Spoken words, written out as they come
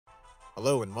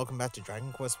Hello and welcome back to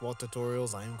Dragon Quest World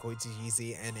Tutorials. I am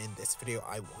KoichiGZ, and in this video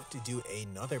I want to do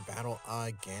another battle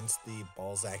against the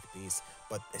Balzack Beast,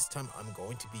 but this time I'm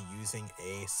going to be using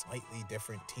a slightly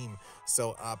different team.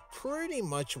 So pretty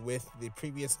much with the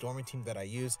previous Dorma team that I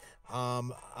used,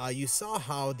 you saw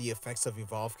how the effects of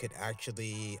Evolve could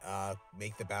actually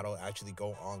make the battle actually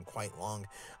go on quite long.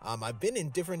 I've been in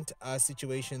different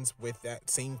situations with that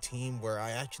same team where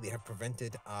I actually have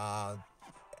prevented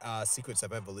Secrets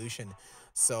of Evolution.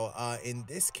 So in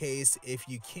this case, if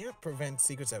you can't prevent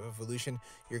Secrets of Evolution,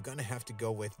 you're gonna have to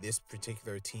go with this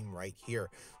particular team right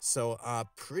here. So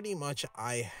pretty much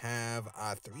I have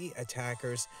 3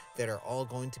 attackers that are all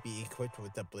going to be equipped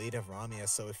with the Blade of Ramias.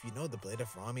 So if you know the Blade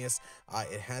of Ramias,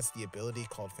 it has the ability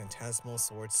called Phantasmal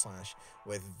Sword Slash.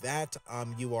 With that,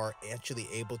 you are actually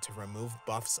able to remove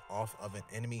buffs off of an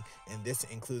enemy, and this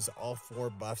includes all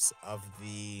 4 buffs of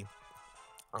the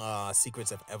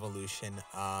Secrets of Evolution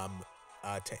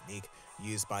technique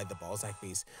used by the Balzack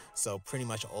Beast. So pretty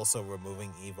much also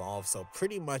removing Evolve. So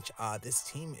pretty much this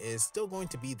team is still going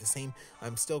to be the same.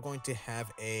 I'm still going to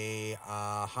have a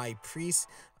High Priest,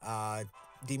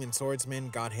 Demon Swordsman,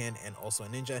 God Hand, and also a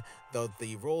Ninja, though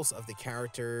the roles of the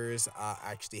characters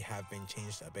actually have been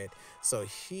changed a bit. So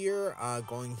here,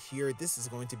 going here, this is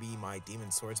going to be my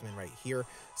Demon Swordsman right here.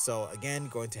 So again,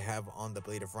 going to have on the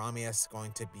Blade of Ramias,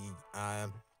 going to be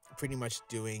pretty much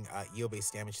doing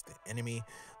EO-based damage to the enemy.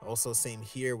 Also same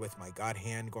here with my God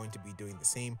Hand, going to be doing the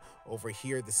same. Over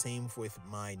here, the same with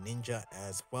my Ninja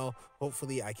as well.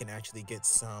 Hopefully I can actually get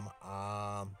some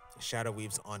Shadow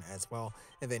Weaves on as well.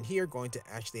 And then here, going to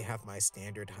actually have my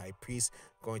standard High Priest,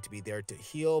 going to be there to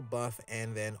heal, buff,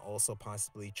 and then also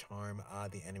possibly charm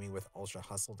the enemy with Ultra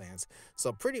Hustle Dance.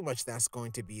 So pretty much that's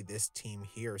going to be this team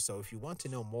here. So if you want to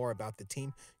know more about the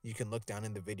team, you can look down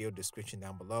in the video description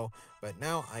down below. But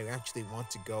now I actually want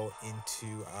to go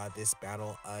into this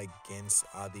battle against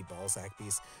the Balzack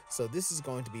Beast. So this is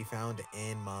going to be found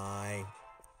in my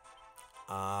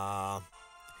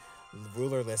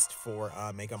ruler list for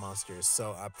Mega Monsters.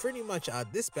 So pretty much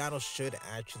this battle should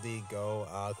actually go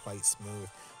quite smooth.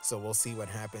 So we'll see what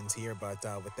happens here. But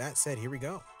with that said, here we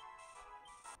go.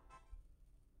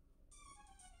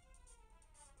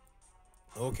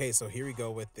 Okay, so here we go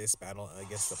with this battle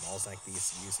against the Balzack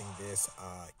Beast using this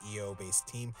EO-based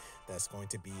team that's going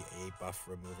to be a buff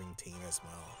removing team as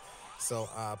well. So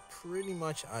pretty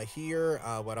much here,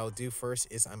 what I'll do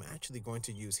first is I'm actually going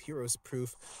to use Hero's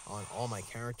Proof on all my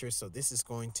characters. So this is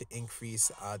going to increase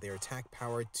their attack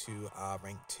power to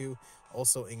rank 2.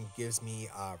 Also, it gives me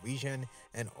regen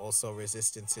and also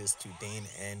resistances to Dane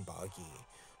and Boggy.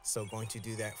 So going to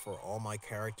do that for all my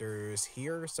characters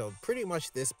here. So pretty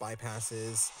much this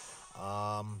bypasses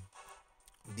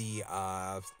the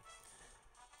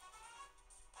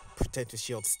Protective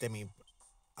Shield Stemmy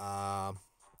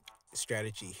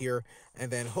strategy here, and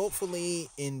then hopefully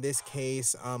in this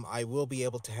case I will be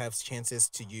able to have chances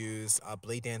to use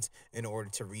Blade Dance in order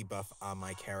to rebuff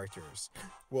my characters.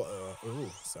 Well,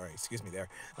 sorry, excuse me there,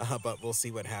 but we'll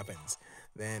see what happens.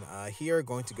 Then here,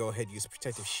 going to go ahead and use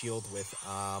Protective Shield with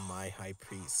my High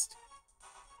Priest.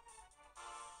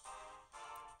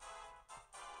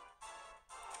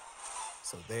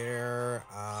 So there,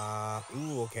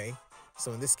 okay.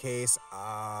 So in this case,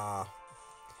 alright,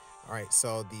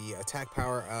 so the attack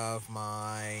power of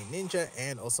my Ninja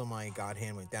and also my God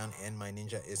Hand went down, and my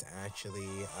Ninja is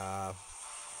actually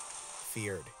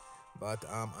feared. But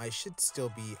I should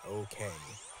still be okay.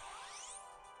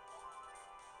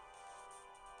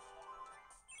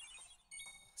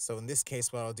 So in this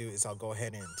case, what I'll do is I'll go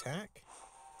ahead and attack.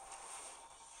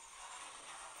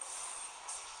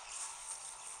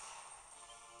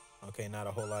 Okay, not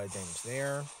a whole lot of damage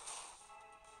there.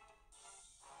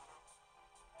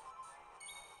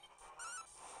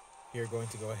 Here, going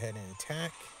to go ahead and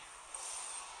attack.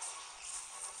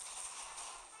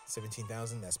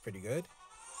 17,000, that's pretty good.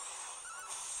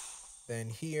 Then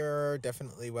here,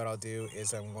 definitely what I'll do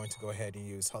is I'm going to go ahead and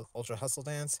use Ultra Hustle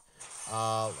Dance.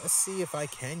 Let's see if I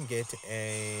can get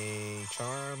a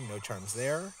charm. No charms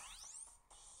there.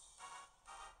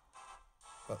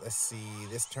 But let's see,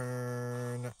 this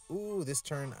turn. Ooh, this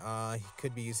turn, he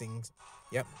could be using,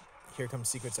 yep, here comes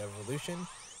Secrets of Evolution,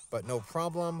 but no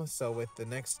problem. So with the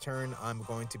next turn, I'm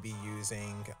going to be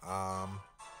using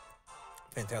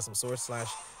Phantasmal Sword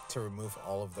Slash to remove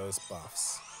all of those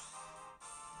buffs.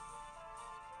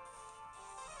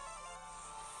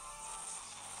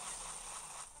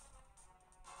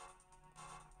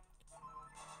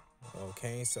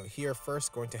 Okay, so here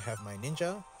first going to have my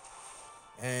Ninja.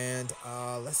 And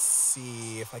let's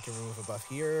see if I can remove a buff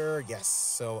here. Yes,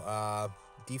 so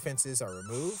defenses are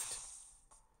removed.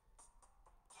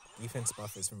 Defense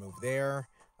buff is removed there.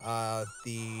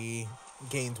 The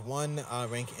gained 1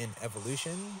 rank in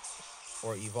evolution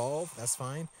or evolve. That's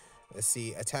fine. Let's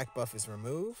see. Attack buff is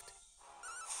removed.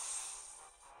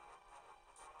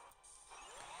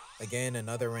 Again,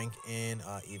 another rank in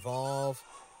evolve.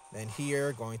 Then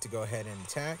here, going to go ahead and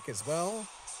attack as well.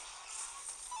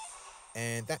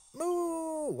 And that,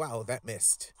 ooh, wow, that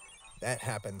missed. That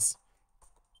happens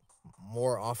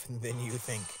more often than you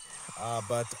think.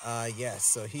 Yes,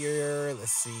 so here,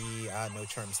 let's see, no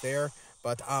charms there.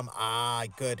 But,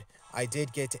 good. I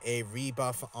did get a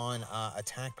rebuff on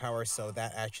attack power, so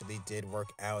that actually did work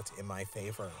out in my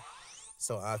favor.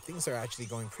 So, things are actually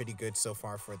going pretty good so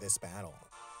far for this battle.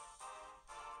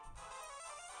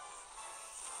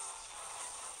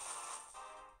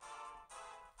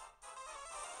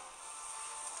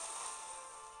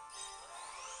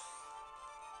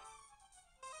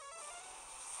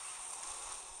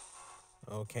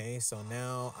 Okay, so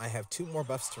now I have 2 more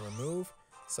buffs to remove.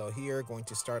 So here, going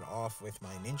to start off with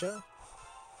my ninja.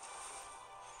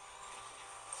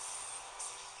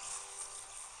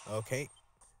 Okay.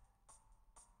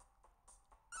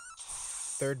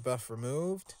 3rd buff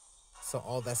removed. So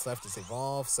all that's left is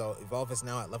evolve. So evolve is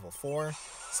now at level 4.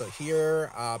 So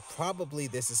here, probably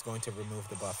this is going to remove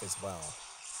the buff as well.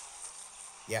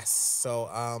 Yes, so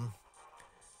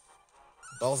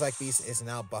Balzack Beast is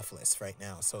now buffless right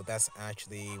now, so that's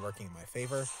actually working in my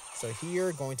favor. So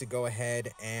here, going to go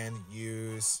ahead and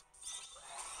use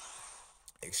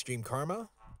Extreme Karma,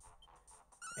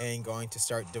 and going to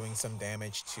start doing some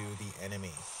damage to the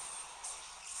enemy.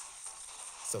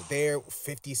 So there,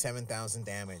 57,000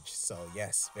 damage, so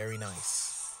yes, very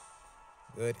nice.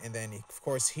 Good, and then of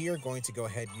course here, going to go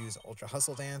ahead and use Ultra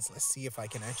Hustle Dance. Let's see if I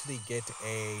can actually get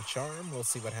a charm. We'll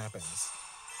see what happens.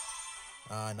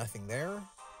 Nothing there.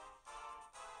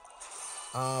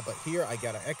 But here I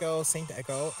got an Echo, Saint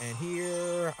Echo, and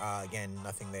here, again,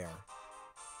 nothing there.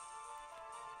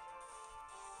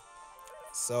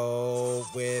 So,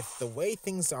 with the way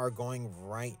things are going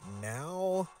right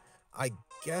now, I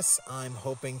guess I'm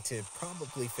hoping to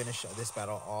probably finish this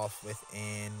battle off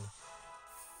within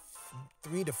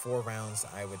 3 to 4 rounds,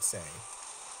 I would say.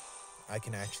 I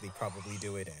can actually probably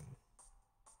do it in.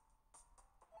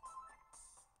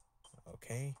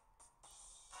 Okay.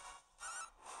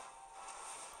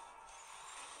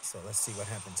 So let's see what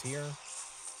happens here.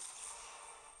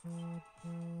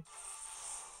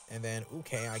 And then,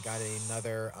 okay, I got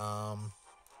another,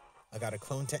 I got a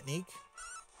clone technique.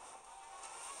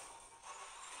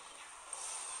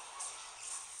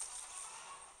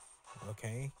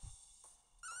 Okay.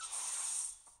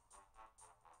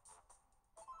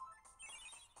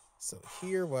 So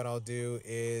here what I'll do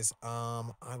is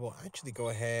I will actually go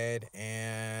ahead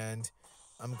and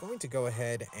I'm going to go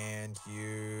ahead and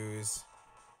use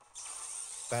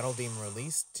Battle Demon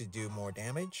Release to do more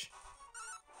damage.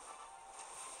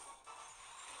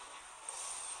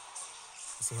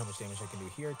 Let's see how much damage I can do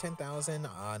here. 10,000,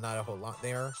 not a whole lot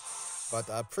there.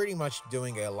 But pretty much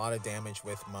doing a lot of damage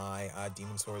with my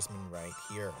Demon Swordsman right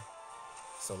here.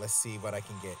 So let's see what I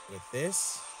can get with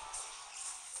this.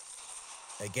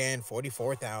 Again,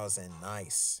 44,000.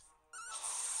 Nice.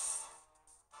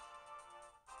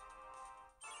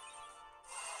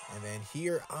 And then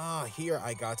here, here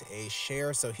I got a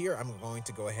share. So here I'm going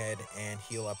to go ahead and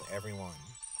heal up everyone.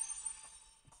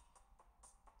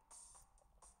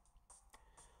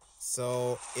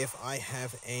 So if I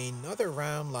have another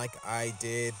round like I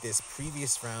did this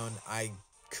previous round, I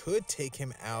could take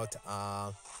him out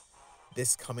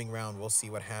this coming round. We'll see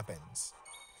what happens.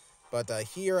 But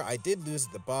here I did lose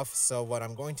the buff, so what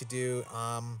I'm going to do,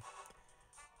 I'm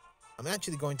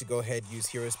actually going to go ahead and use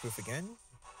Hero's Proof again.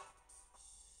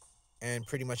 And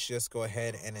pretty much just go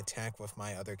ahead and attack with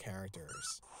my other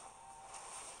characters.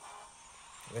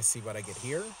 Let's see what I get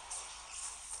here.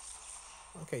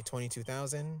 Okay,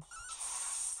 22,000.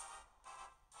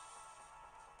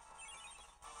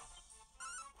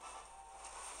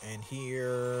 And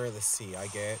here, let's see, I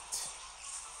get...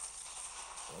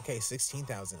 Okay,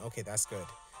 16,000. Okay, that's good.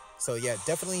 So yeah,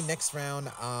 definitely next round,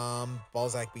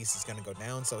 Balzack Beast is going to go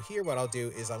down. So here what I'll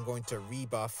do is I'm going to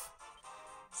rebuff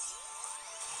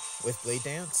with Blade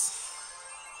Dance.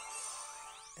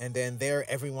 And then there,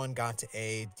 everyone got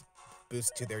a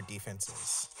boost to their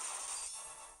defenses.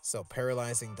 So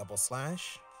Paralyzing Double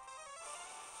Slash,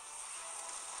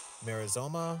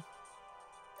 Merizoma,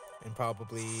 and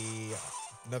probably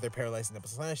another Paralyzing Double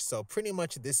Slash. So pretty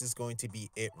much this is going to be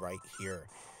it right here.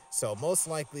 So most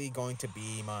likely going to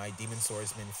be my Demon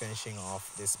Swordsman finishing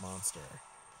off this monster.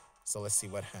 So let's see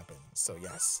what happens. So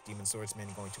yes, Demon Swordsman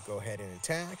going to go ahead and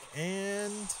attack,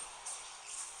 and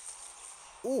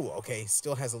Ooh, okay,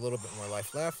 still has a little bit more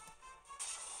life left.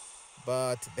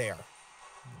 But there.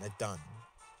 Done.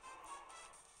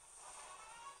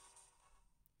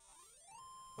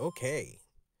 Okay.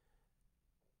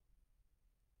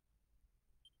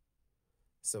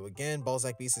 So again,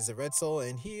 Balzack Beast is a red soul,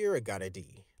 and here I got a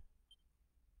D.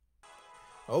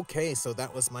 Okay, so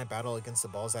that was my battle against the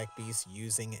Balzack Beast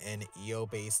using an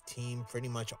EO-based team. Pretty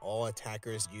much all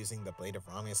attackers using the Blade of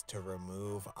Ramias to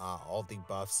remove all the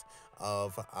buffs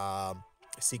of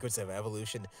Secrets of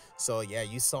Evolution. So yeah,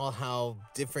 you saw how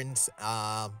different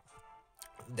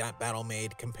that battle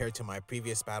made compared to my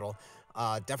previous battle.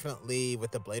 Definitely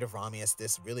with the Blade of Ramias,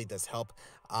 this really does help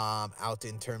out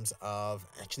in terms of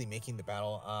actually making the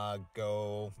battle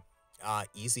go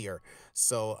easier.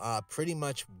 So pretty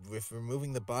much with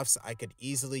removing the buffs, I could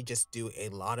easily just do a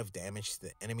lot of damage to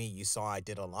the enemy. You saw I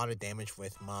did a lot of damage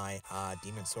with my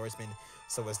Demon Swordsman,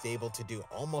 so was able to do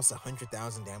almost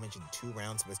 100,000 damage in 2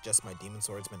 rounds with just my Demon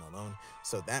Swordsman alone.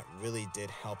 So that really did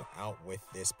help out with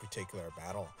this particular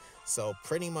battle. So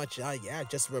pretty much, yeah,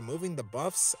 just removing the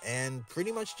buffs and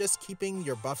pretty much just keeping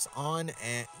your buffs on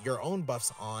and your own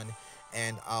buffs on,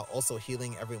 and also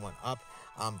healing everyone up.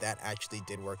 That actually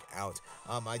did work out.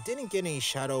 I didn't get any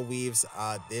Shadow Weaves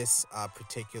this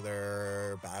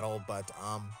particular battle, but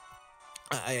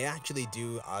I actually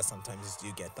do sometimes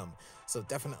do get them. So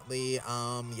definitely,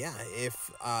 yeah,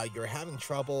 if you're having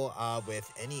trouble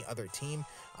with any other team,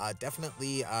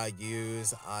 definitely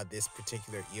use this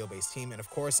particular EO-based team. And of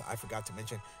course, I forgot to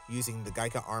mention using the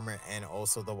Gaika armor and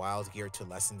also the wild gear to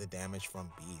lessen the damage from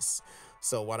beasts.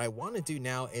 So what I want to do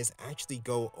now is actually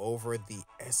go over the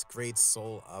S-grade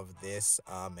soul of this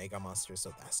Mega Monster.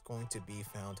 So that's going to be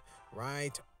found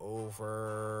right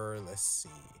over, let's see.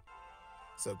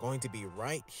 So going to be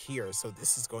right here. So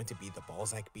this is going to be the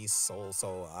Balzack Beast soul.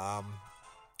 So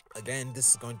again,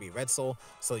 this is going to be red soul.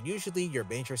 So usually your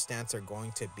major stats are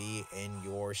going to be in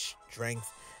your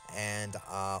strength and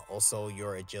also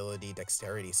your agility,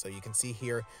 dexterity. So you can see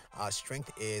here,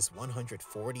 strength is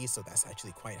 140, so that's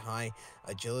actually quite high.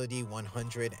 Agility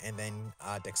 100, and then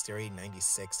dexterity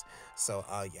 96. So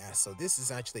yeah, so this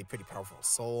is actually a pretty powerful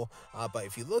soul. But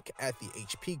if you look at the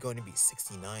HP, going to be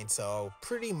 69. So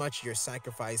pretty much you're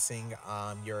sacrificing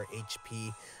your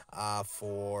HP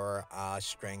for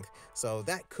strength. So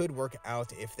that could work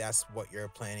out if that's what you're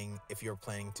planning. If you're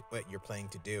planning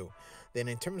to do. Then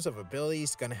in terms of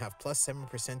abilities, gonna have plus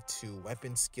 7% to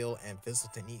weapon skill and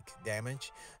physical technique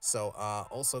damage. So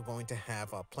also going to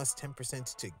have plus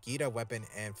 10% to Gita weapon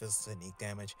and physical technique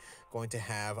damage. Going to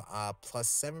have plus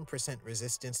 7%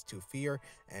 resistance to fear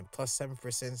and plus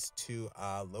 7% to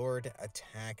lowered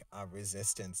attack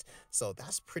resistance. So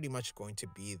that's pretty much going to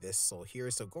be this soul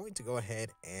here. So going to go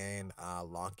ahead and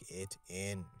lock it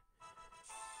in.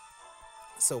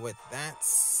 So with that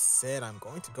said, I'm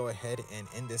going to go ahead and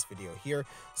end this video here.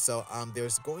 So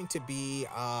there's going to be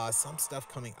some stuff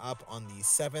coming up on the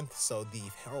 7th, so the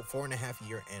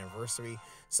 4.5-year anniversary.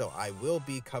 So I will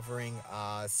be covering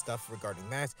stuff regarding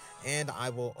that, and I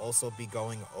will also be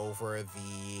going over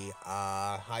the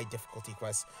high difficulty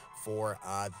quests for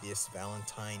this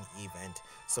Valentine event.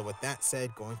 So with that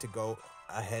said, going to go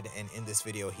ahead and end this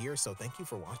video here. So thank you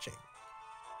for watching.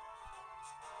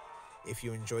 If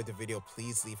you enjoyed the video,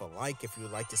 please leave a like. If you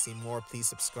would like to see more, please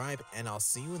subscribe, and I'll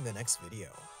see you in the next video.